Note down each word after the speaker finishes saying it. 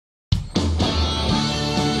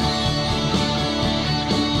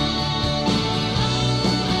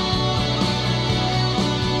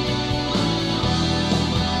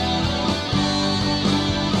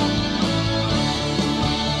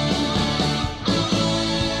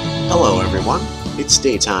Hello everyone, it's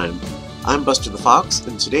daytime. I'm Buster the Fox,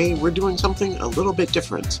 and today we're doing something a little bit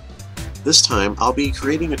different. This time I'll be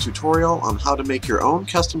creating a tutorial on how to make your own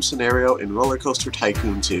custom scenario in Roller Coaster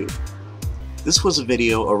Tycoon 2. This was a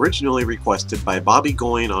video originally requested by Bobby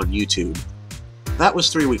Goyne on YouTube. That was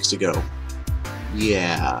 3 weeks ago.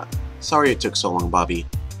 Yeah, sorry it took so long, Bobby.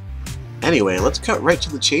 Anyway, let's cut right to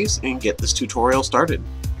the chase and get this tutorial started.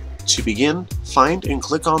 To begin, find and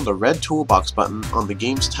click on the red toolbox button on the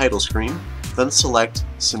game's title screen, then select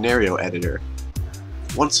Scenario Editor.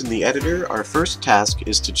 Once in the editor, our first task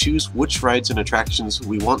is to choose which rides and attractions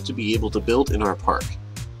we want to be able to build in our park.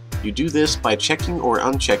 You do this by checking or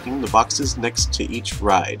unchecking the boxes next to each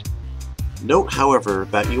ride. Note, however,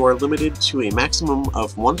 that you are limited to a maximum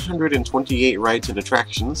of 128 rides and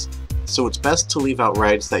attractions, so it's best to leave out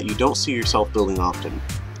rides that you don't see yourself building often.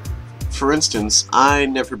 For instance, I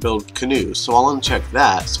never build canoes, so I'll uncheck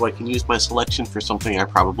that so I can use my selection for something I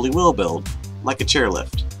probably will build, like a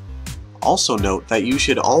chairlift. Also note that you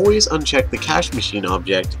should always uncheck the cash machine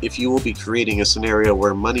object if you will be creating a scenario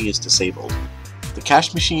where money is disabled. The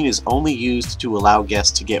cash machine is only used to allow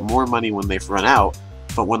guests to get more money when they've run out,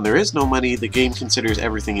 but when there is no money, the game considers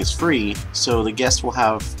everything is free, so the guests will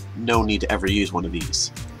have no need to ever use one of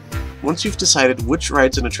these. Once you've decided which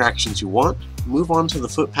rides and attractions you want, move on to the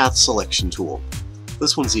footpath selection tool.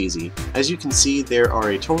 This one's easy. As you can see, there are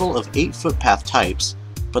a total of 8 footpath types,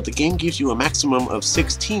 but the game gives you a maximum of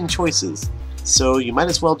 16 choices, so you might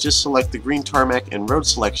as well just select the green tarmac and road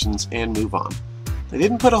selections and move on. They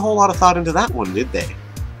didn't put a whole lot of thought into that one, did they?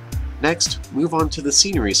 Next, move on to the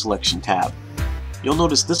scenery selection tab. You'll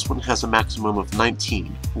notice this one has a maximum of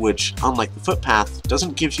 19, which, unlike the footpath,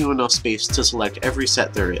 doesn't give you enough space to select every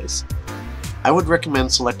set there is. I would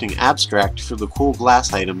recommend selecting Abstract for the cool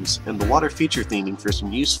glass items and the water feature theming for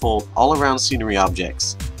some useful, all-around scenery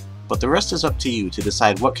objects, but the rest is up to you to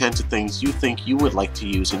decide what kinds of things you think you would like to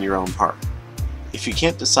use in your own park. If you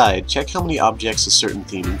can't decide, check how many objects a certain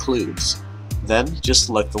theme includes. Then, just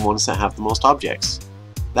select the ones that have the most objects.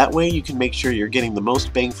 That way you can make sure you're getting the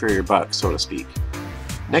most bang for your buck, so to speak.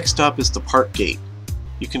 Next up is the park gate.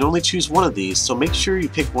 You can only choose one of these, so make sure you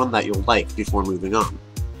pick one that you'll like before moving on.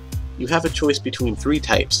 You have a choice between 3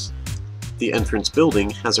 types. The entrance building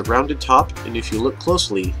has a rounded top, and if you look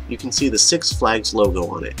closely, you can see the Six Flags logo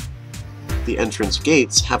on it. The entrance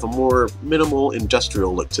gates have a more minimal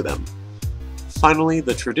industrial look to them. Finally,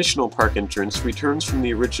 the traditional park entrance returns from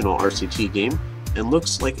the original RCT game and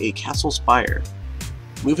looks like a castle spire.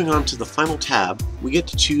 Moving on to the final tab, we get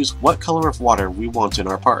to choose what color of water we want in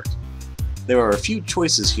our park. There are a few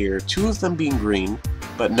choices here, 2 of them being green,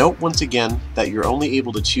 but note once again that you're only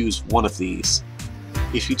able to choose one of these.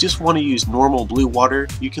 If you just want to use normal blue water,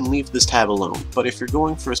 you can leave this tab alone, but if you're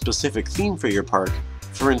going for a specific theme for your park,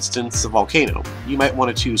 for instance a volcano, you might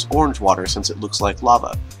want to choose orange water since it looks like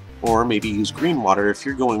lava, or maybe use green water if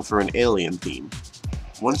you're going for an alien theme.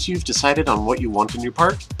 Once you've decided on what you want in your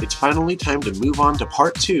park, it's finally time to move on to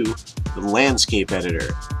part 2, the landscape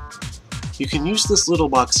editor. You can use this little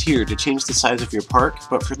box here to change the size of your park,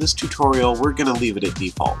 but for this tutorial we're going to leave it at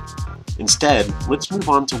default. Instead, let's move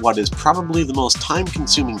on to what is probably the most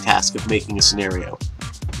time-consuming task of making a scenario: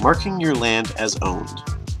 marking your land as owned.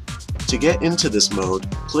 To get into this mode,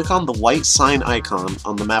 click on the white sign icon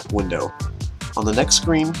on the map window. On the next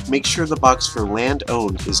screen, make sure the box for land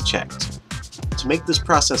owned is checked. To make this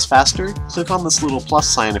process faster, click on this little plus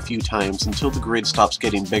sign a few times until the grid stops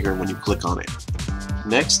getting bigger when you click on it.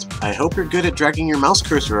 Next, I hope you're good at dragging your mouse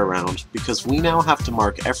cursor around, because we now have to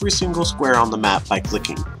mark every single square on the map by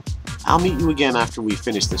clicking. I'll meet you again after we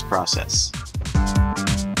finish this process.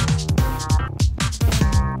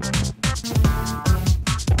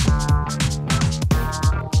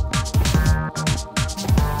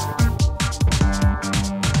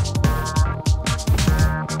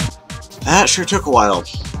 That sure took a while,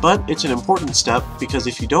 but it's an important step because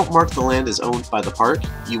if you don't mark the land as owned by the park,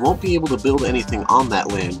 you won't be able to build anything on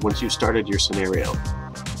that land once you've started your scenario.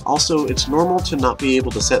 Also, it's normal to not be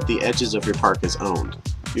able to set the edges of your park as owned.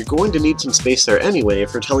 You're going to need some space there anyway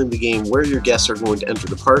if you're telling the game where your guests are going to enter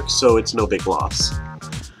the park, so it's no big loss.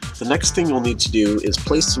 The next thing you'll need to do is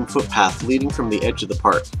place some footpath leading from the edge of the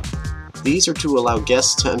park. These are to allow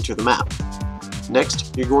guests to enter the map.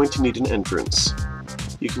 Next, you're going to need an entrance.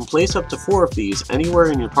 You can place up to 4 of these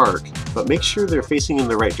anywhere in your park, but make sure they're facing in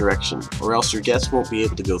the right direction, or else your guests won't be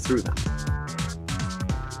able to go through them.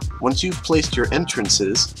 Once you've placed your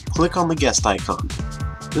entrances, click on the guest icon.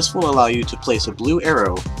 This will allow you to place a blue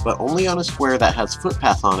arrow, but only on a square that has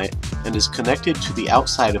footpath on it and is connected to the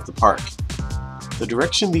outside of the park. The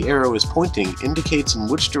direction the arrow is pointing indicates in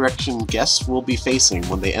which direction guests will be facing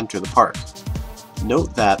when they enter the park.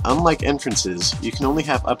 Note that, unlike entrances, you can only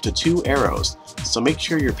have up to 2 arrows, so make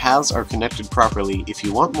sure your paths are connected properly if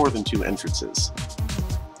you want more than 2 entrances.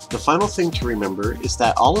 The final thing to remember is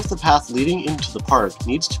that all of the path leading into the park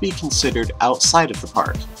needs to be considered outside of the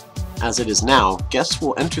park. As it is now, guests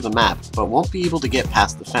will enter the map but won't be able to get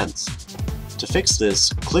past the fence. To fix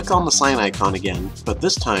this, click on the sign icon again, but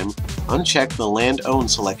this time, uncheck the Land Own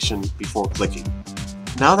selection before clicking.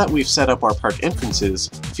 Now that we've set up our park entrances,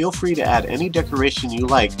 feel free to add any decoration you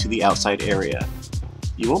like to the outside area.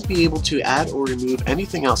 You won't be able to add or remove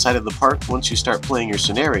anything outside of the park once you start playing your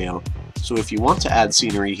scenario, so if you want to add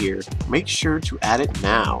scenery here, make sure to add it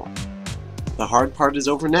now. The hard part is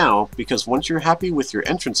over now, because once you're happy with your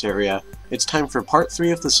entrance area, it's time for part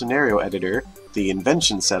 3 of the scenario editor, the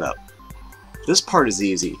invention setup. This part is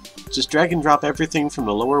easy. Just drag and drop everything from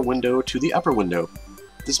the lower window to the upper window.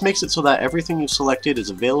 This makes it so that everything you've selected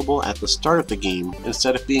is available at the start of the game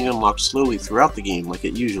instead of being unlocked slowly throughout the game like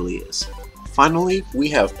it usually is. Finally, we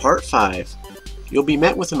have part 5. You'll be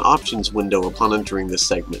met with an options window upon entering this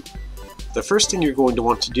segment. The first thing you're going to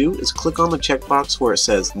want to do is click on the checkbox where it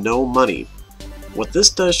says No Money. What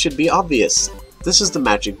this does should be obvious. This is the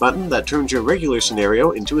magic button that turns your regular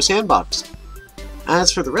scenario into a sandbox.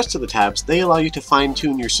 As for the rest of the tabs, they allow you to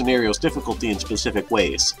fine-tune your scenario's difficulty in specific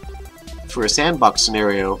ways. For a sandbox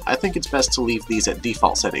scenario, I think it's best to leave these at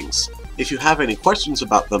default settings. If you have any questions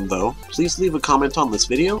about them though, please leave a comment on this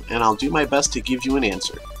video and I'll do my best to give you an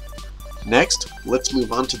answer. Next, let's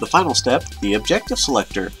move on to the final step, the objective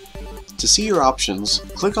selector. To see your options,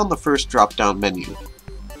 click on the first drop-down menu.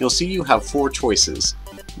 You'll see you have 4 choices: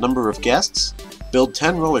 number of guests, build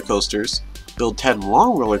 10 roller coasters, build 10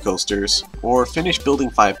 long roller coasters, or finish building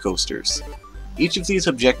 5 coasters. Each of these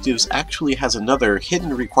objectives actually has another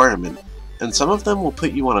hidden requirement, and some of them will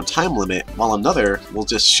put you on a time limit, while another will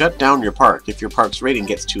just shut down your park if your park's rating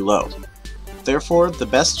gets too low. Therefore, the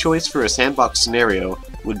best choice for a sandbox scenario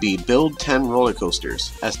would be build 10 roller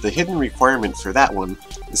coasters, as the hidden requirement for that one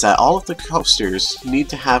is that all of the coasters need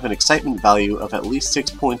to have an excitement value of at least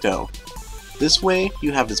 6.0. This way,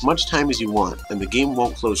 you have as much time as you want, and the game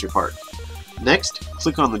won't close your park. Next,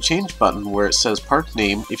 click on the Change button where it says Park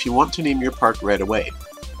Name if you want to name your park right away.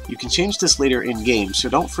 You can change this later in-game, so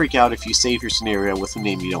don't freak out if you save your scenario with a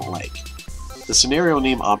name you don't like. The scenario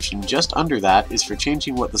name option just under that is for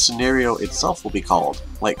changing what the scenario itself will be called,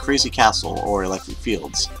 like Crazy Castle or Electric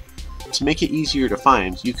Fields. To make it easier to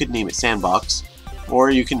find, you could name it Sandbox,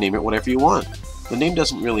 or you can name it whatever you want. The name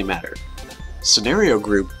doesn't really matter. Scenario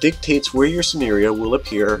Group dictates where your scenario will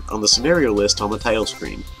appear on the scenario list on the title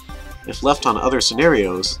screen. If left on Other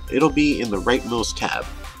Scenarios, it'll be in the rightmost tab.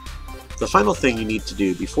 The final thing you need to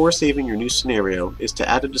do before saving your new scenario is to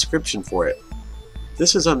add a description for it.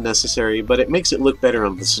 This is unnecessary, but it makes it look better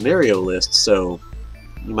on the scenario list, so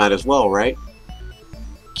you might as well, right?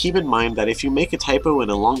 Keep in mind that if you make a typo in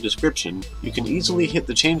a long description, you can easily hit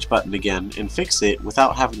the change button again and fix it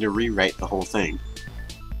without having to rewrite the whole thing.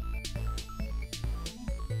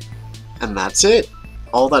 And that's it!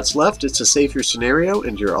 All that's left is to save your scenario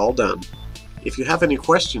and you're all done. If you have any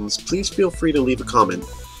questions, please feel free to leave a comment.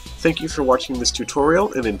 Thank you for watching this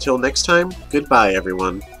tutorial, and until next time, goodbye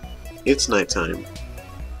everyone. It's nighttime.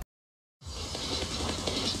 I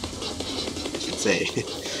should say.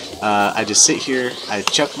 I just sit here, I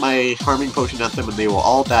chuck my harming potion at them and they will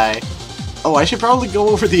all die. Oh, I should probably go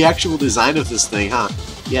over the actual design of this thing, huh?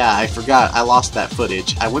 Yeah, I forgot, I lost that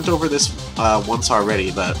footage. I went over this once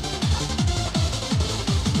already, but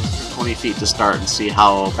 20 feet to start and see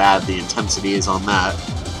how bad the intensity is on that.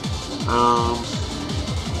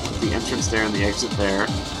 The entrance there and the exit there.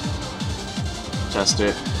 Test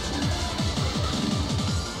it.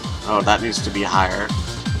 Oh, that needs to be higher.